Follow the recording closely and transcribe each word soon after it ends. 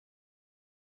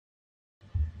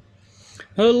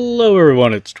Hello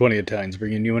everyone, it's 20 Times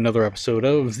bringing you another episode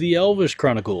of the Elvish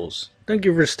Chronicles. Thank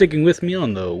you for sticking with me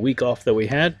on the week off that we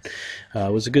had.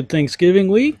 It was a good Thanksgiving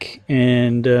week,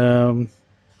 and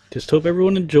just hope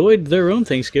everyone enjoyed their own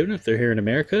Thanksgiving if they're here in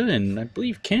America, and I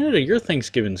believe Canada, your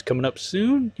Thanksgiving's coming up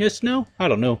soon. Yes, no? I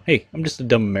don't know. Hey, I'm just a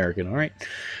dumb American, alright?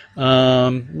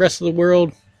 Rest of the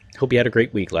world, hope you had a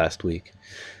great week last week.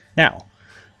 Now,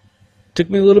 took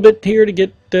me a little bit here to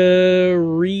get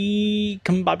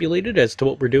recombobulated as to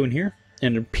what we're doing here.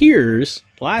 And it appears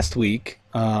last week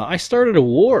I started a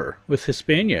war with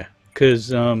Hispania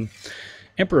because Emperor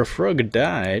Frug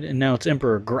died, and now it's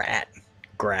Emperor Grat.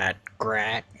 Grat.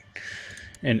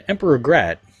 And Emperor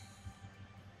Grat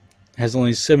has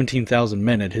only 17,000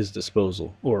 men at his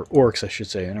disposal. Or orcs, I should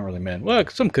say. I don't really men. Well,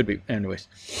 some could be. Anyways.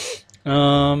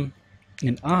 And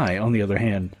I, on the other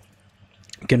hand,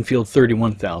 can field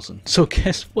 31,000. So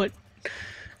guess what?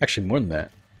 Actually, more than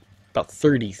that. About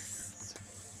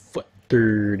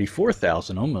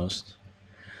 34,000 almost.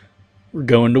 We're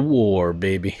going to war,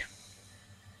 baby.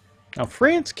 Now,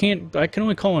 France can't... I can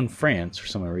only call on France for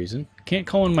some reason. Can't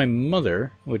call on my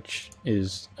mother, which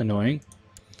is annoying.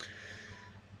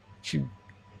 She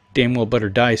damn well better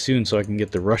die soon so I can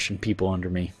get the Russian people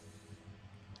under me.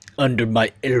 Under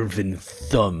my elven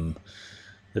thumb.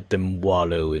 Let them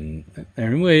wallow in...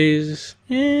 Anyways.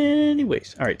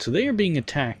 Alright, so they are being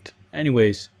attacked.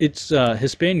 Anyways, it's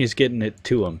Hispania's getting it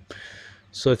to them.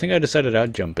 So I think I decided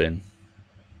I'd jump in.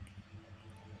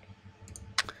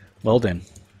 Well then,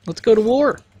 let's go to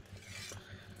war.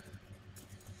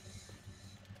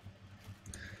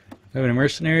 Have any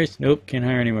mercenaries? Nope, can't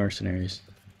hire any mercenaries.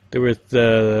 They're with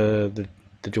the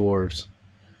dwarves.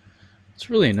 It's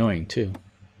really annoying too.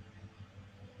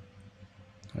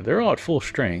 They're all at full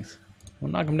strength. We'll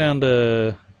knock them down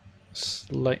to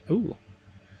slight. Ooh,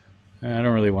 I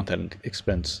don't really want that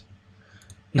expense.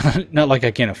 Not like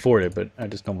I can't afford it, but I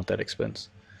just don't want that expense.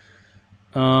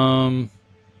 Yeah.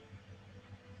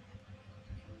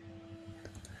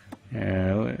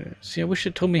 See, I wish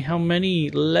it told me how many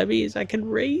levies I could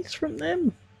raise from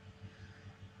them.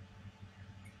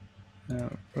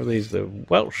 Are these the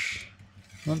Welsh?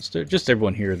 Munster? Just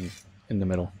everyone here in the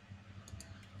middle.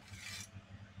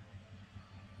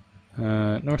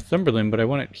 Northumberland, but I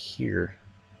want it here.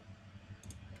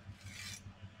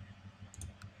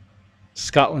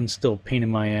 Scotland's still a pain in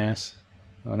my ass.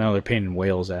 Oh, now they're paining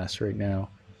Wales' ass right now.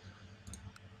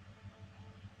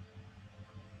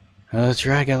 Oh, that's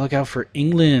right, I gotta look out for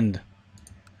England.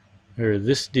 Or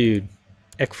this dude,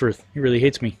 Eckforth, he really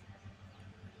hates me.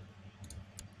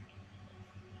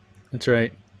 That's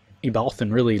right,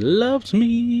 Ebalthan really loves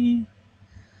me.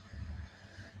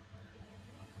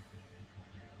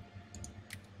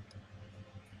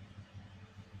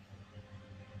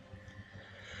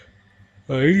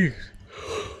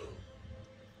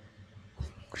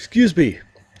 Excuse me.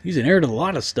 He's an heir to a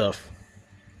lot of stuff.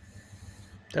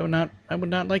 I would not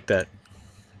like that.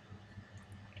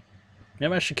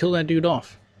 Maybe I should kill that dude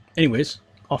off. Anyways,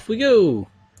 off we go.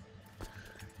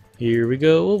 Here we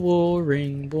go.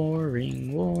 Warring.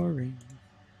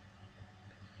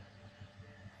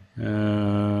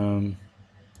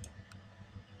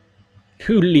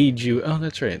 Who leads you? Oh,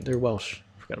 that's right. They're Welsh.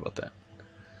 Forgot about that.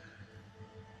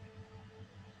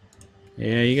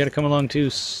 Yeah, you gotta come along too,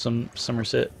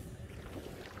 Somerset.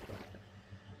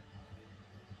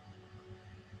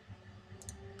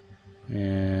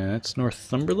 Yeah, that's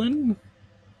Northumberland.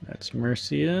 That's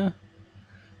Mercia.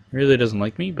 Really doesn't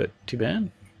like me, but too bad.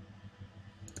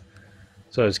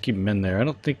 So I was keeping him in there. I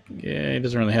don't think... Yeah, he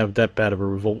doesn't really have that bad of a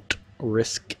revolt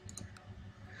risk.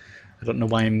 I don't know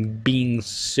why I'm being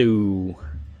so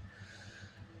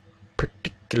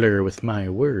particular with my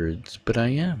words, but I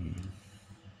am.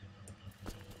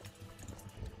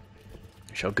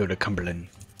 I shall go to Cumberland.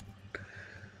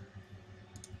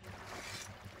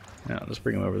 Now, let's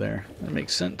bring him over there. That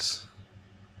makes sense.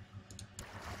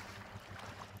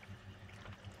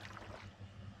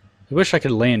 I wish I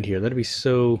could land here. That'd be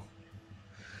so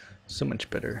much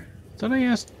better. Thought I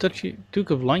asked Duke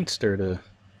of Leinster to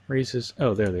raise his...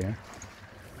 Oh, there they are.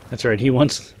 That's right. He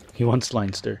wants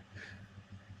Leinster.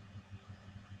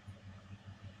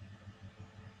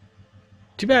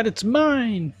 Too bad it's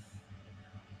mine.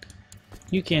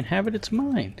 You can't have it. It's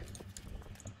mine.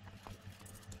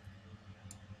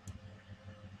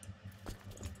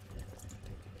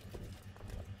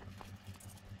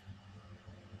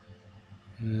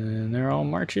 And they're all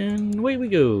marching. Away we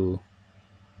go.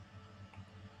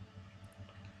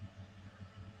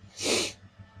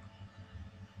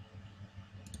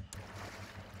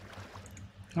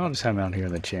 I'll just have him out here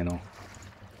in the channel.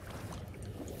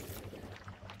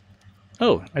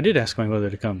 Oh, I did ask my mother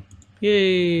to come.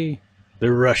 Yay!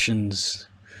 The Russians.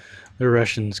 The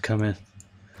Russians coming.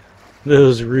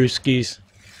 Those Ruskies.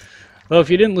 Well, if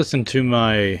you didn't listen to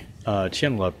my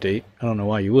channel update, I don't know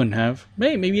why you wouldn't have.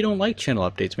 Hey, maybe you don't like channel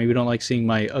updates. Maybe you don't like seeing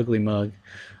my ugly mug.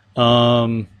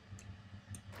 So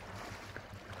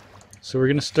we're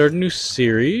going to start a new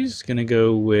series. Going to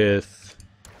go with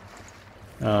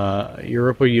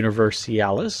Europa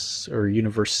Universalis, or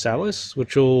Universalis,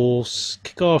 which will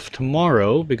kick off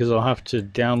tomorrow because I'll have to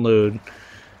download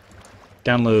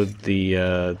the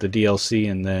DLC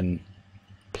and then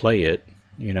play it,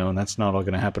 you know, and that's not all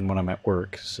going to happen when I'm at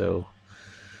work. So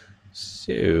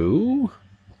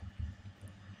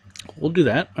we'll do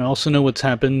that. I also know what's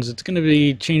happens. It's going to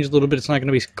be changed a little bit. It's not going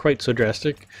to be quite so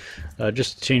drastic.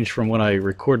 Just changed from what I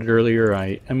recorded earlier.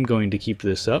 I am going to keep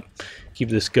this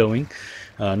going.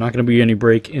 Not going to be any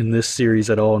break in this series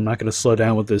at all. I'm not going to slow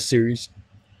down with this series.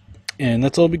 And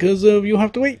that's all because of you'll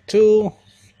have to wait till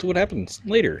what happens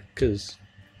later, because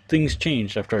things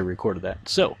changed after I recorded that.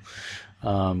 So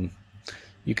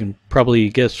you can probably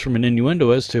guess from an innuendo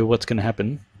as to what's going to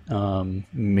happen.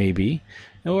 Maybe,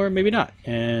 or maybe not,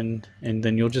 and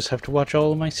then you'll just have to watch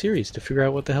all of my series to figure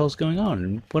out what the hell's going on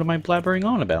and what am I blabbering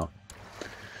on about.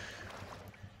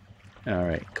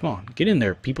 Alright, come on, get in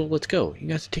there, people, let's go. You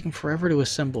guys are taking forever to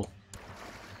assemble.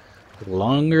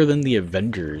 Longer than the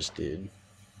Avengers did.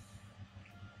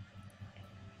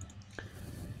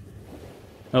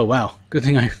 Oh wow, good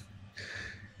thing I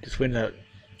just waited a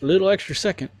little extra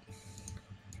second.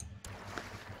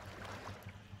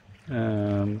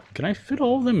 Can I fit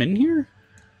all of them in here?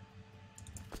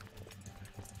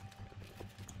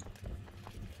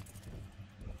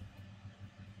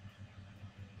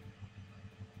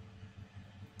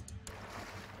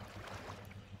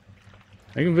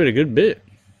 I can fit a good bit.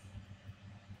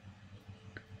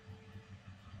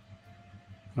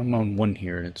 I'm on one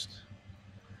here and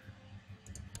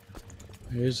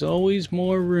there's always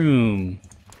more room.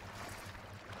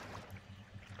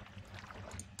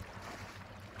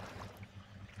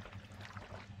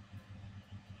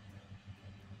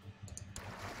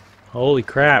 Holy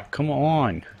crap, come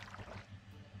on.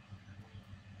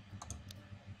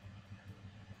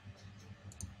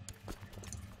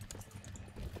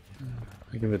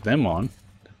 I can put them on.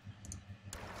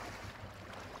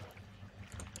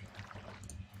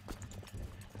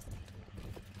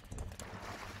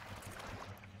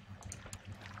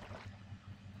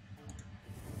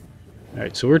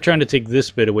 Alright, so we're trying to take this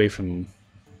bit away from...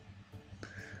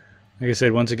 Like I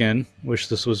said, once again, wish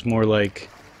this was more like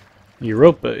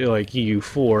Europa, like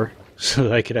EU4, so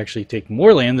that I could actually take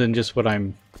more land than just what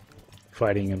I'm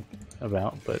fighting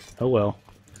about, but oh well.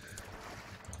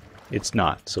 It's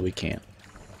not, so we can't.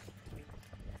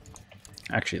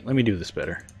 Actually, let me do this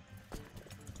better.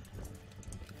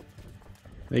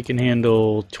 They can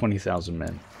handle 20,000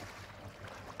 men.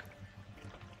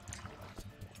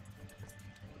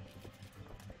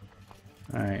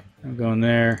 Alright, I'm going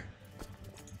there.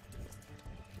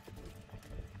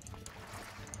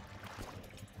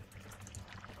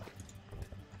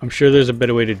 I'm sure there's a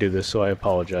better way to do this, so I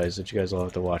apologize that you guys will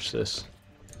have to watch this.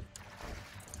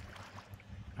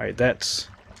 Alright, that's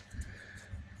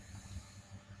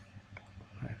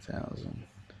 5,000.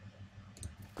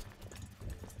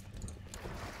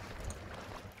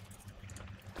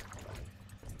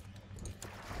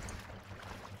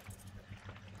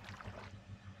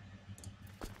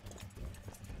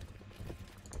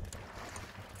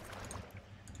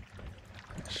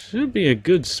 Should be a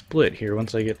good split here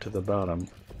once I get to the bottom.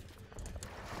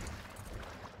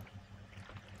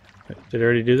 Did I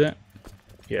already do that?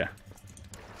 Yeah.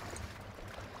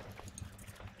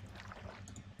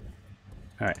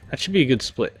 Alright, that should be a good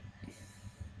split.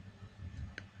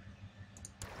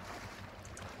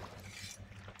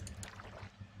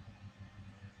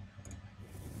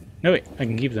 No wait, I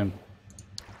can keep them.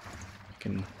 I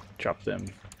can drop them.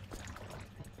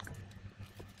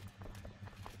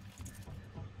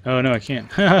 Oh no, I can't.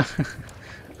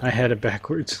 I had it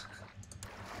backwards.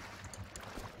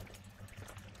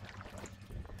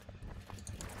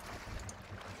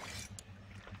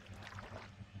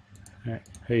 Alright,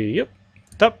 hey, yep.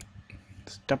 Stop!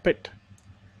 Stop it!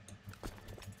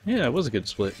 Yeah, that was a good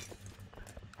split.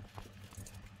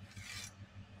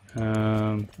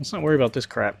 Let's not worry about this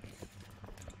crap.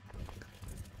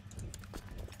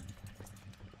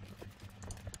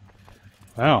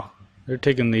 Wow, they're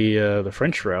taking the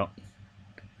French route.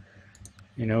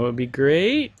 You know, it'd be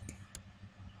great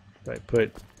if I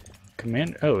put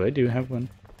command. Oh, I do have one.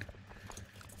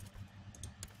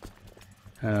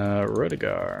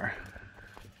 Rodegar.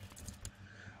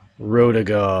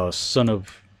 Rodegar, son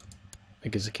of... I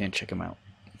guess I can't check him out.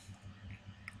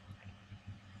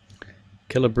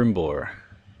 Celebrimbor.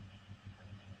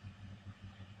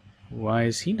 Why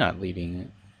is he not leading it?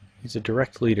 He's a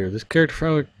direct leader. This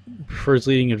character prefers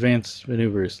leading advanced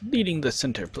maneuvers. Leading the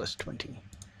center plus 20.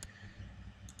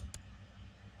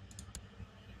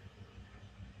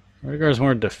 Rhaegar's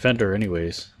more a defender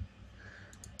anyways.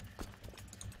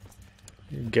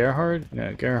 Gerhard?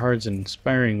 No, Gerhard's an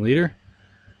inspiring leader.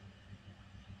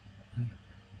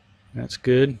 That's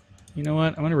good. You know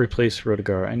what? I'm going to replace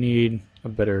Rhaegar. I need a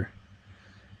better...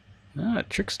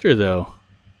 Trickster though.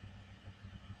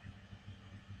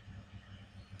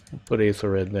 I'll put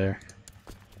Aethelred there.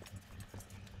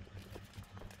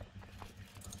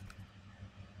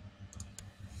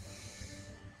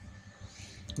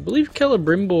 I believe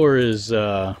Celebrimbor is,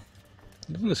 isn't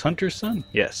this Hunter's son?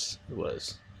 Yes, it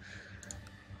was.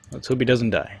 Let's hope he doesn't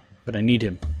die, but I need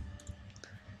him.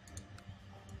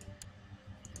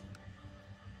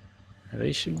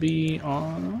 They should be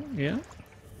on, yeah.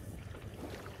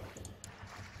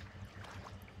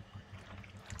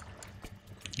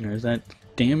 There's that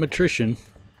damn attrition.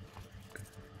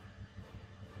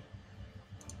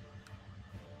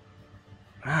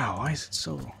 Wow, why is it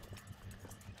so...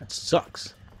 That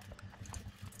sucks.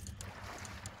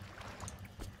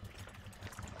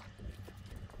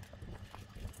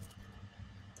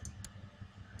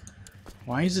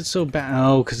 Why is it so bad?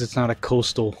 Oh, because it's not a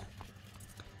coastal.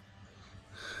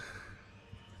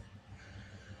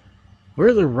 Where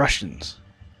are the Russians?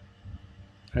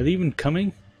 Are they even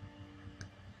coming?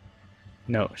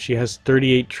 No, she has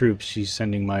 38 troops she's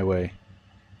sending my way.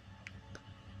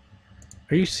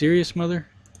 Are you serious, Mother?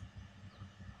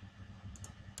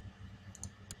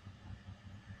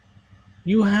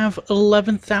 You have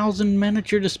 11,000 men at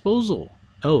your disposal.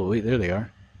 Oh, wait, there they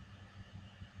are.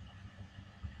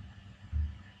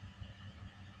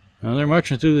 Well, they're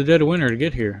marching through the dead of winter to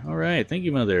get here. All right, thank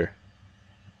you, Mother.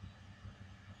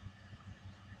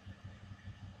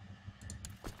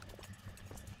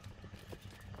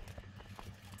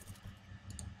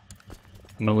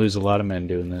 I'm going to lose a lot of men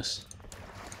doing this.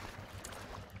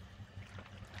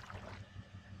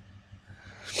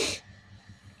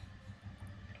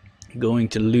 Going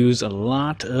to lose a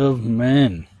lot of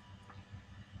men.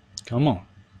 Come on.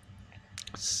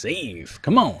 Save.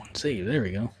 Come on. Save. There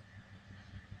we go.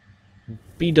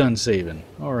 Be done saving.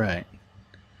 Alright.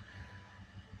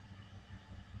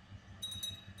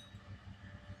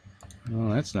 Well,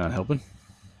 that's not helping.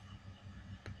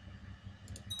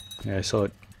 Yeah, I saw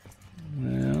it.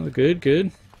 Well, good,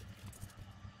 good.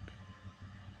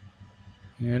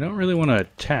 Yeah, I don't really want to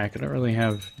attack. I don't really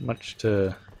have much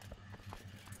to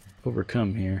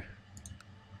overcome here.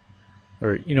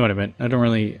 Or, you know what I meant. I don't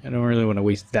really want to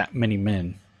waste that many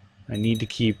men. I need to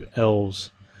keep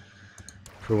elves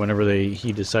for whenever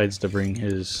he decides to bring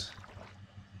his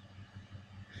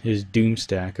doom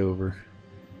stack over.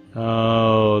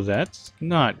 Oh, that's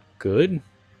not good.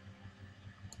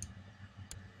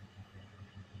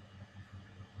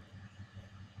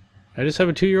 I just have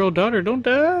a 2-year-old daughter. Don't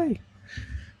die.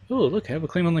 Oh, look, I have a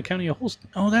claim on the county of Holston.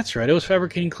 Oh, that's right. I was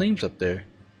fabricating claims up there.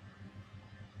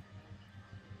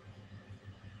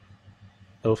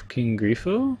 Elf King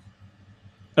Grifo?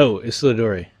 Oh,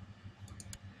 Isildore.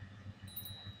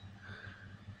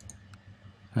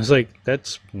 I was like,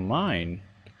 that's mine.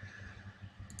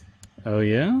 Oh,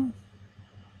 yeah?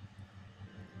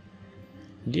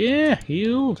 Yeah,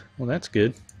 healed. Well, that's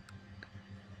good.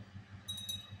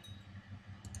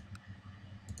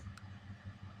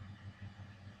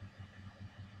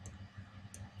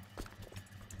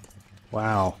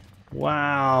 Wow.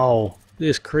 Wow.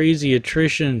 This crazy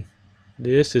attrition.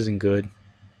 This isn't good.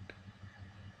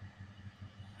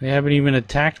 They haven't even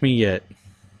attacked me yet.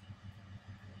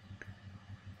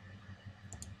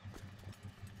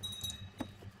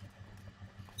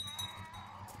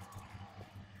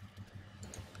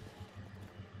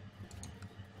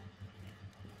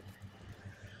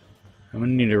 I'm gonna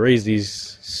need to raise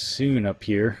these soon up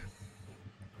here.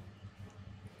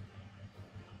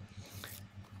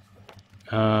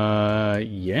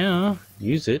 Yeah,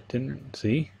 use it. Didn't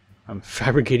see. I'm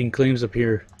fabricating claims up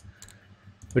here.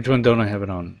 Which one don't I have it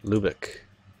on? Lubeck.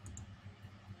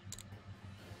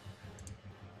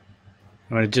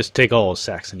 I'm gonna just take all of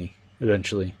Saxony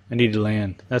eventually. I need to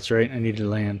land. That's right, I need to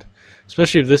land.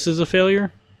 Especially if this is a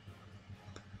failure.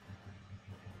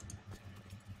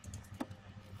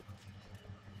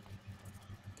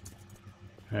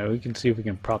 Alright, we can see if we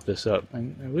can prop this up. I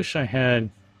wish I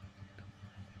had...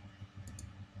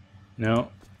 No.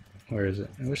 Where is it?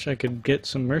 I wish I could get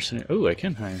some mercenaries. Oh, I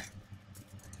can hire.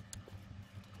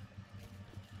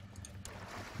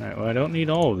 Alright, well, I don't need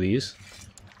all of these.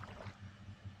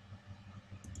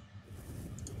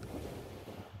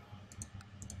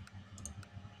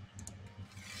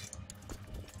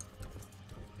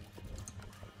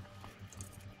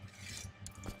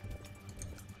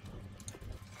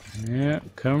 Yeah,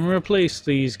 come replace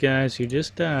these guys who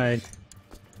just died.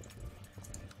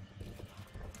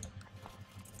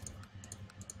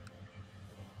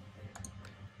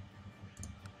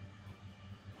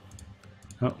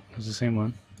 Oh, it's the same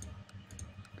one.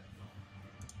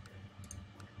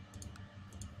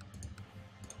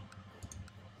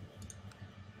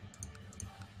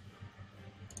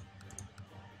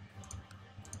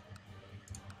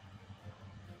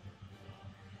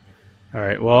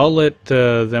 Alright, well I'll let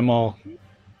them all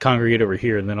congregate over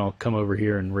here, and then I'll come over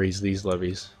here and raise these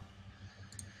levies.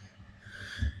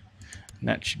 And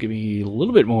that should give me a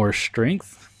little bit more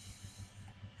strength.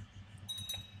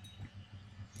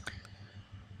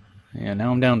 Yeah,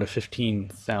 now I'm down to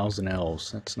 15,000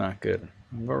 elves. That's not good.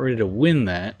 I'm about ready to win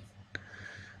that.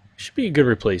 Should be a good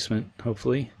replacement,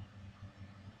 hopefully.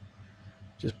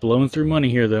 Just blowing through money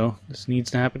here, though. This needs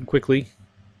to happen quickly.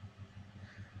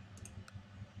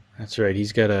 That's right.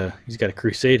 He's got a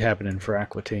crusade happening for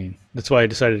Aquitaine. That's why I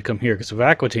decided to come here, because if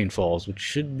Aquitaine falls, which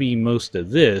should be most of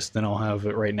this, then I'll have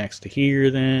it right next to here.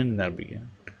 Then that'll be good.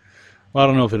 Well, I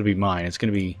don't know if it'll be mine. It's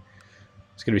gonna be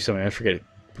something. I forget it.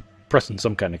 Pressing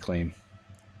some kind of claim.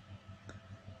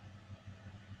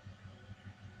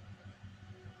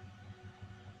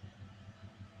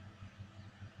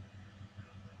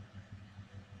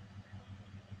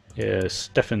 Yeah,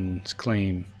 Stefan's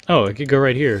claim. Oh, I could go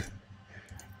right here.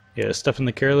 Yeah, Stefan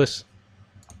the Careless.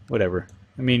 Whatever.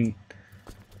 I mean,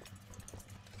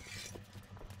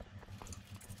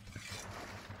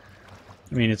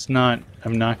 it's not.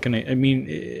 I'm not gonna. I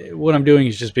mean, what I'm doing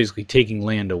is just basically taking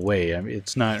land away. I mean,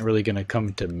 it's not really gonna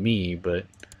come to me, but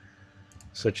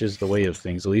such is the way of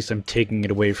things. At least I'm taking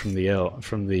it away from the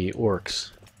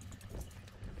orcs.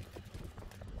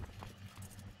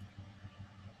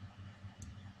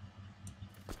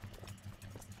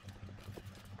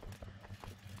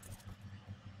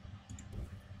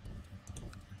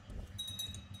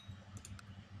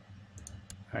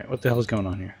 All right, what the hell is going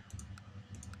on here?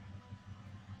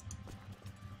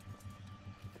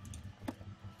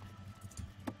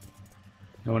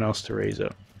 No one else to raise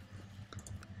up.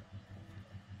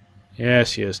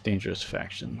 Yes, yes, dangerous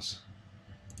factions.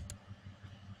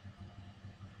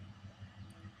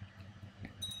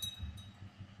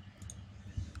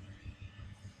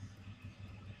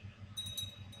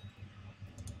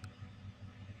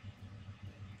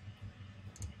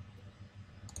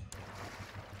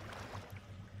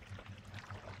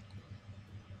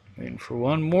 Waiting for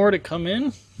one more to come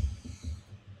in.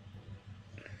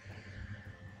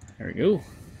 There we go.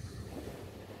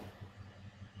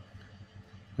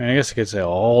 I mean, I guess I could say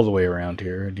all the way around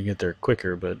here to get there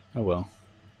quicker, but oh well.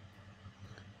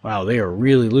 Wow, they are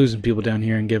really losing people down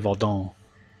here in Gévaudan.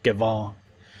 Gévaudan?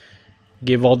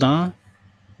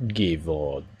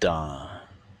 Gévaudan.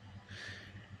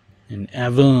 In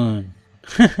Auvergne.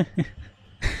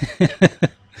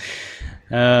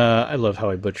 I love how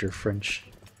I butcher French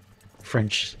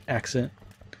accent.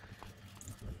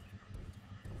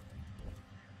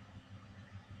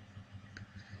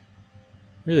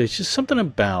 Really, it's just something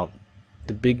about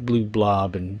the Big Blue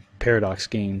Blob and Paradox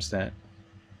games that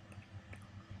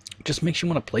just makes you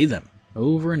want to play them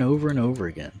over and over and over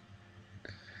again.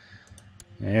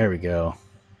 There we go.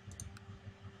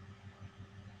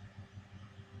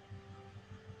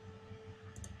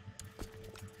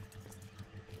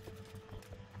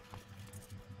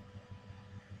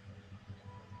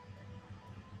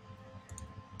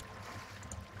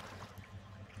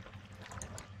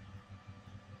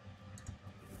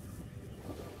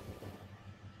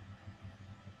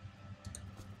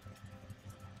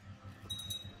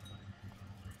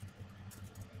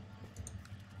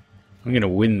 I'm gonna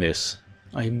win this.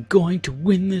 I'm going to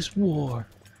win this war.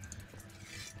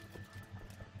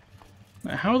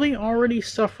 How are they already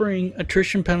suffering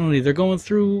attrition penalty? They're going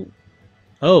through...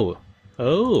 Oh.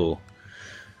 Oh.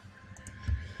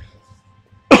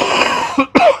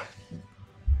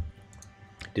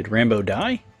 Did Rambo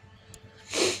die?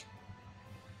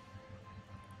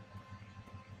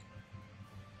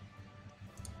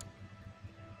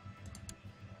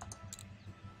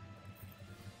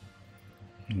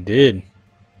 He did.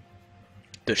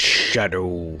 The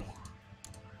shadow.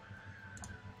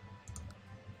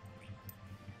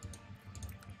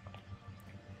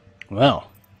 Well,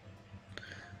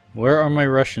 where are my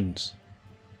Russians?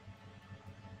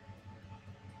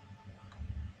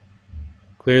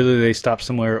 Clearly they stopped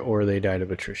somewhere or they died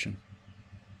of attrition.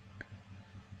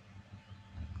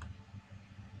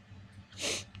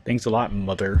 Thanks a lot,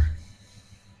 mother.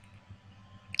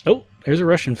 Oh, there's a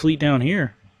Russian fleet down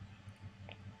here.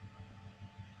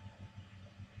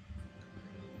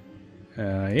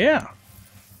 Yeah.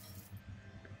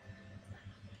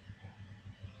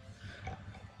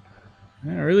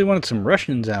 I really wanted some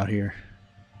Russians out here.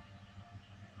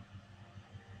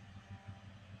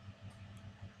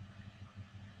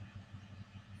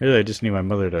 Really, I just need my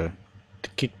mother to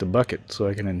kick the bucket so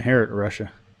I can inherit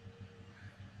Russia.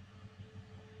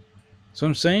 So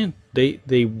I'm saying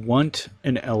they want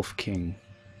an elf king.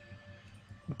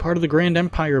 Part of the Grand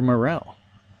Empire morale.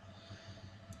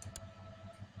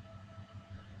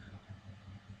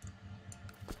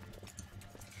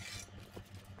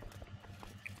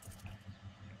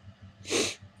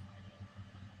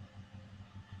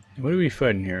 What are we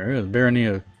fighting here? Oh, the Barony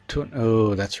of...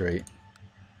 Oh, that's right.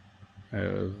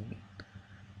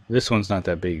 This one's not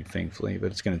that big, thankfully,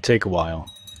 but it's going to take a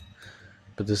while.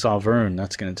 But this Auvergne,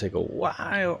 that's going to take a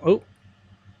while. Oh!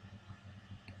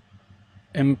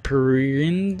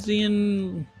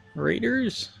 Emperinsian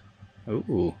Raiders?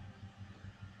 Oh.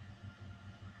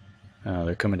 Oh,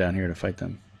 they're coming down here to fight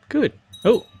them. Good.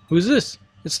 Oh, who's this?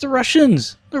 It's the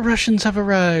Russians! The Russians have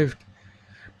arrived!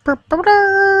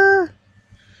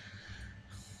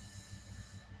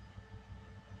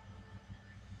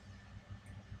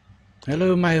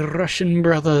 Hello, my Russian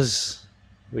brothers.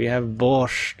 We have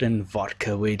borscht and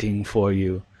vodka waiting for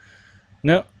you.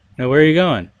 No, no, where are you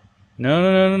going?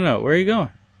 No. Where are you going?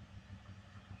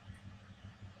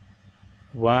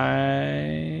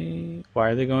 Why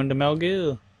are they going to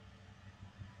Malgil?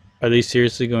 Are they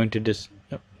seriously going to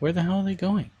where the hell are they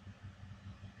going?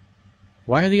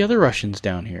 Why are the other Russians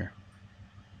down here?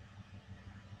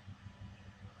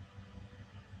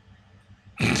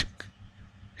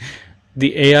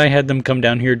 The AI had them come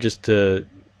down here just to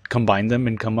combine them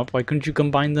and come up. Why couldn't you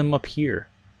combine them up here?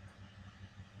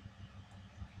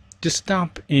 Just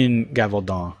stop in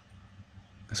Gavaldon.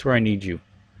 That's where I need you.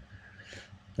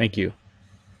 Thank you.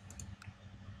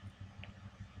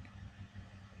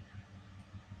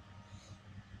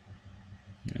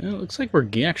 Well, it looks like we're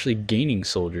actually gaining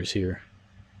soldiers here.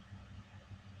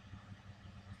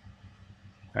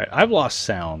 Alright, I've lost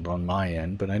sound on my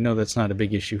end, but I know that's not a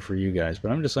big issue for you guys.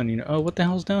 But I'm just letting you know. Oh, what the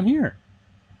hell's down here?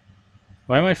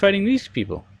 Why am I fighting these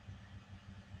people?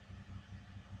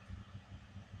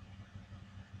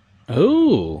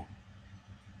 Oh.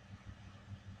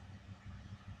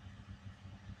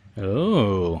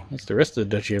 Oh, that's the rest of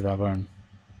the Duchy of Auvergne.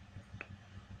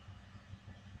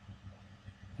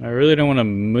 I really don't want to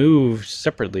move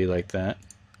separately like that.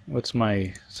 What's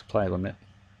my supply limit?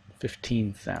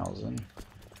 15,000.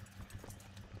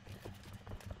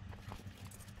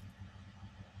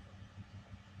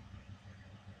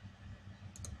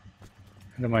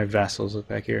 How do my vassals look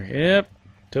back here? Yep,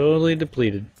 totally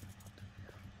depleted.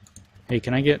 Hey,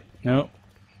 can I get... No.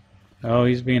 Oh,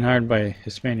 he's being hired by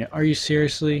Hispania. Are you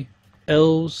seriously?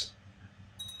 Elves?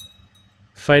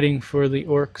 Fighting for the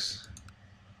orcs?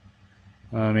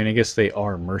 I mean, I guess they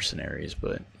are mercenaries,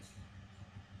 but...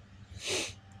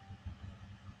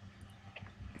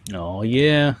 Oh,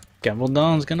 yeah.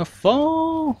 Gavaldon's gonna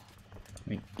fall!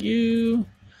 Thank you.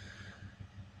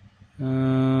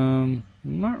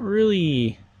 Not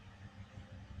really...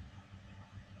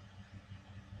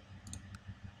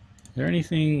 Is there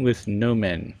anything with no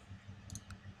men?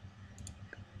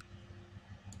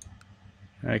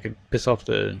 I could piss off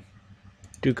the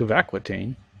Duke of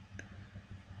Aquitaine.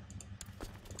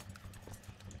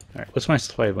 Alright, what's my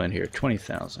supply limit here?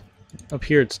 20,000. Up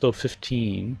here it's still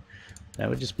 15. That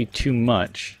would just be too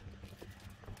much.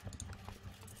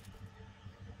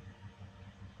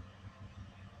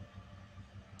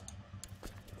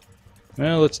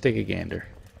 Well, let's take a gander.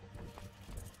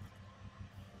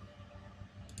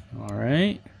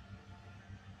 Alright.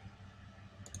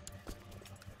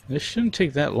 This shouldn't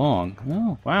take that long.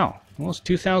 Oh, wow. Almost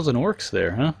 2,000 orcs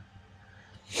there, huh?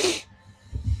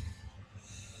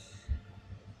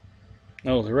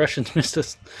 Oh, the Russians missed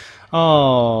us.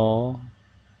 Oh,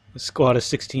 the squad of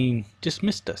 16 just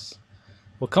missed us.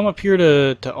 Well, come up here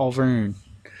to Auvergne.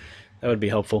 That would be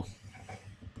helpful.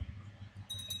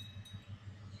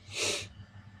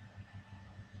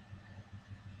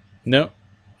 No.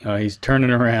 Oh, he's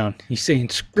turning around. He's saying,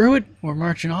 screw it. We're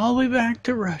marching all the way back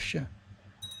to Russia.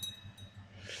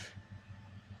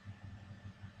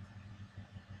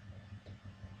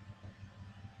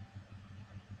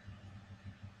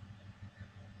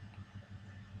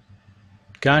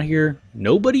 Got here.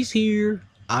 Nobody's here.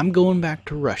 I'm going back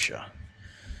to Russia.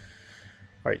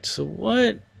 Alright, so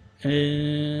what?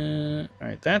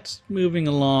 Alright, that's moving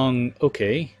along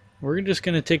okay. We're just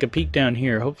going to take a peek down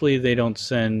here. Hopefully they don't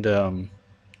send...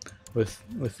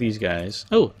 with these guys.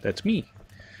 Oh, that's me.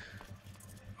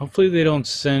 Hopefully they don't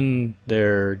send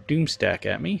their Doomstack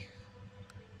at me.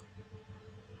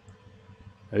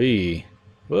 Hey.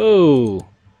 Whoa.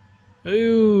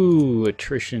 Ooh,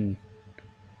 attrition.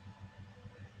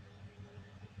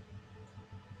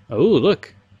 Oh,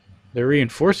 look. They're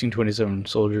reinforcing 27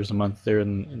 soldiers a month there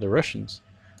in the Russians.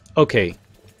 Okay.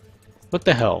 What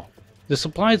the hell? The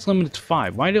supply is limited to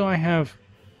 5. Why do I have...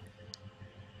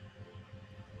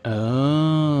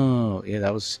 Oh, yeah,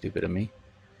 that was stupid of me.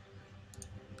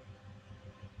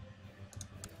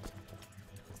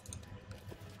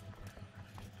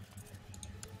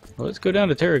 Well, let's go down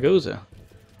to Taragoza.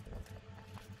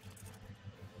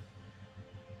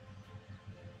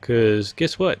 Because,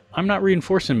 guess what? I'm not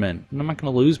reinforcing men. I'm not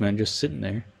going to lose men just sitting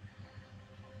there.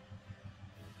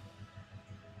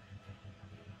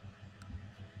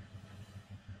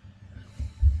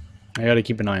 I got to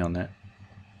keep an eye on that.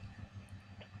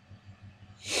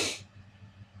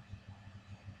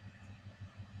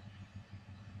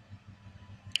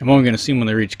 I'm only going to see them when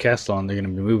they reach Castellon. They're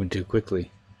going to be moving too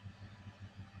quickly.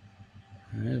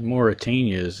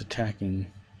 Mauritania is attacking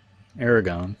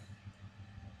Aragon.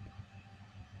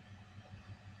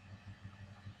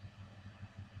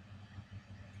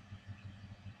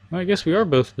 Well, I guess we are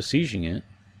both besieging it.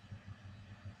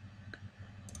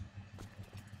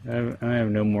 I have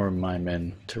no more of my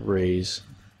men to raise.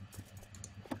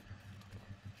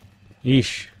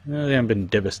 Yeesh. Well, they haven't been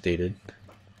devastated.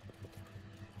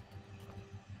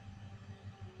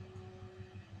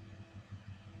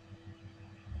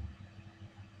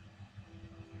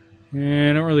 Yeah,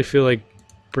 I don't really feel like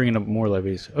bringing up more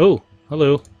levies. Oh,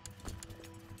 hello.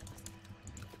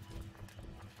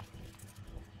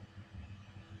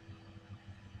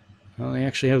 Well, they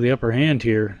actually have the upper hand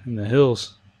here in the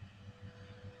hills.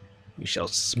 We shall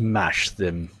smash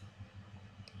them.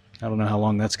 I don't know how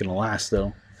long that's going to last,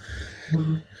 though.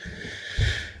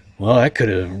 Well, that could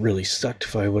have really sucked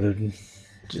if I would have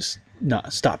just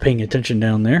not stopped paying attention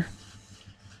down there.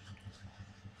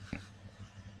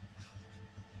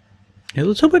 Yeah,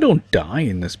 let's hope I don't die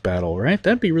in this battle, right?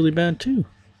 That'd be really bad, too.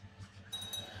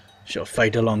 Shall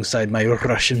fight alongside my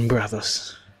Russian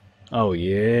brothers. Oh,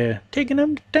 yeah. Taking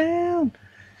them down.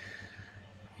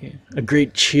 Yeah. A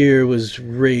great cheer was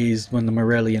raised when the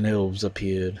Morellian elves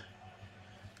appeared.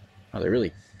 Oh, they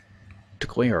really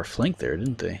took away our flank there,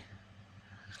 didn't they?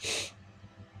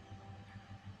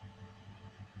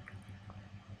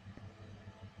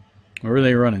 Where were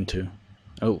they running to?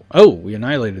 Oh, we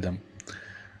annihilated them.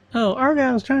 Oh,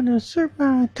 Argyle's trying to usurp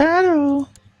my title.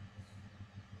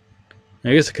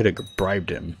 I guess I could have bribed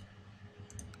him.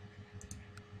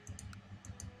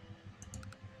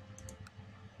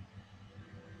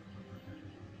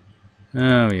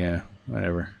 Oh, yeah.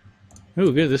 Whatever.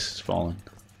 Oh, good. This is falling.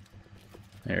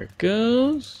 There it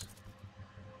goes.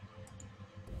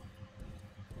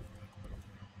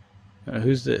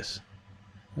 Who's this?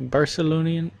 A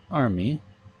Barcelonian army.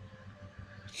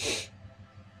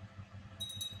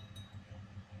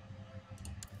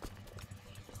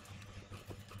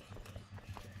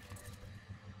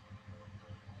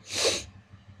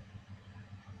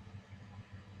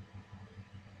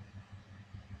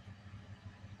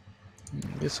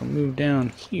 I guess I'll move down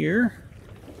here.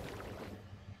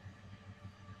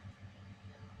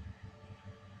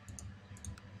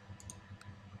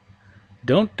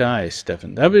 Don't die,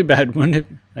 Stefan. That'd be bad, wouldn't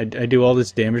it? I do all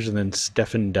this damage and then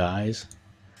Stefan dies.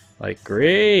 Like,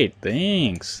 great,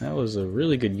 thanks. That was a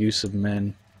really good use of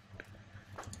men.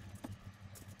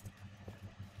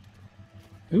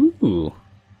 Ooh.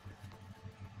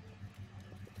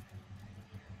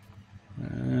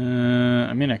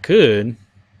 I mean, I could.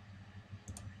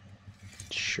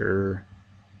 Sure.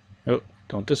 Oh,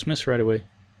 don't dismiss right away.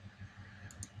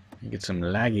 You get some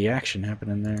laggy action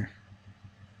happening there.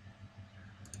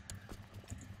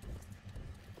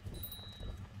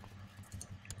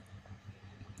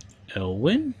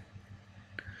 Elwyn?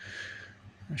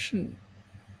 I should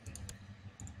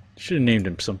have named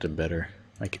him something better,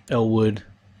 like Elwood.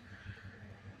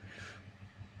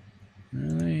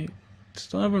 They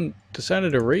still haven't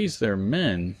decided to raise their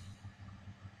men.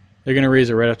 They're gonna raise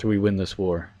it right after we win this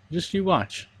war. Just you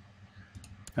watch.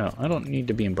 Oh, I don't need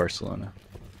to be in Barcelona.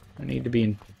 I need to be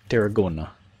in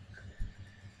Tarragona.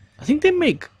 I think they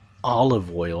make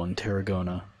olive oil in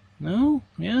Tarragona. No?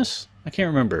 Yes? I can't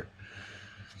remember.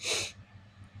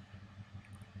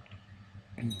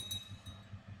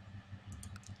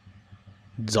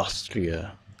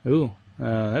 Zostria. Ooh,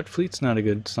 that fleet's not a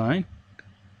good sign.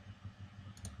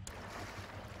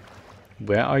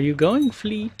 Where are you going,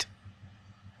 fleet?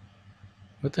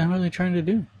 What the hell are they trying to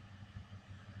do?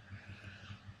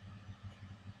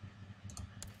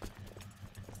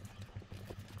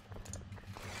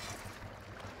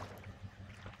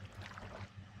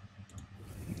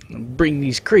 Bring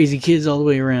these crazy kids all the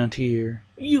way around here.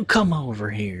 You come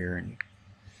over here and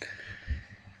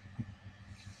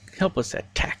help us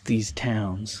attack these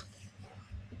towns.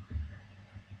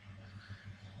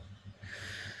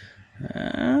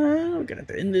 going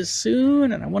to end this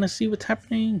soon, and I want to see what's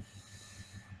happening.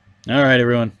 Alright,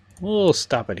 everyone. We'll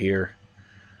stop it here.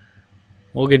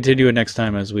 We'll continue it next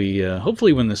time as we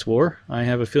hopefully win this war. I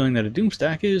have a feeling that a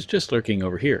Doomstack is just lurking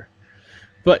over here.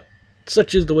 But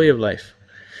such is the way of life.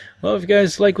 Well, if you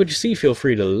guys like what you see, feel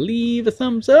free to leave a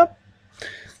thumbs up.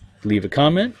 Leave a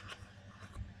comment.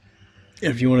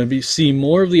 If you want to see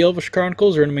more of the Elvish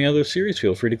Chronicles or any other series,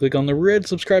 feel free to click on the red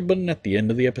subscribe button at the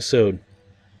end of the episode.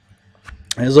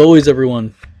 As always,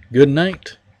 everyone, good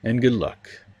night and good luck.